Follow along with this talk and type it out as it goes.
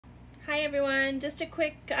Hi everyone, just a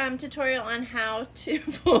quick tutorial on how to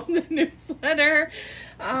fold the newsletter.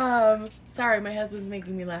 Sorry, my husband's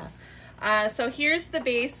making me laugh. So here's the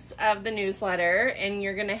base of the newsletter, and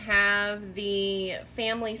you're going to have the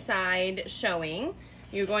family side showing.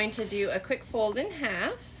 You're going to do a quick fold in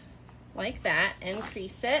half like that and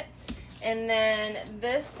crease it. And then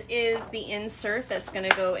this is the insert that's going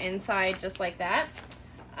to go inside just like that.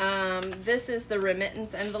 This is the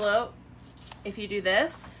remittance envelope. If you do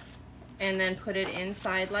this and then put it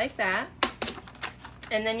inside like that,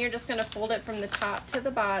 and then you're just going to fold it from the top to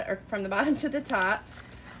the bottom, or from the bottom to the top,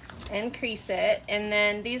 and crease it. And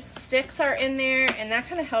then these sticks are in there, and that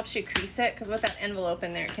kind of helps you crease it, because with that envelope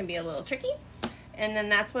in there it can be a little tricky. And then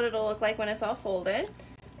that's what it'll look like when it's all folded.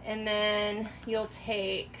 And then you'll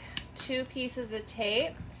take 2 pieces of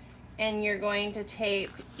tape, and you're going to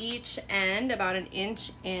tape each end about 1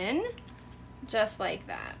 inch in, just like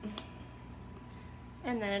that.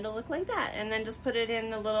 And then it'll look like that. And then just put it in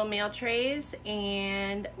the little mail trays,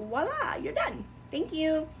 and voila, you're done. Thank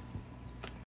you.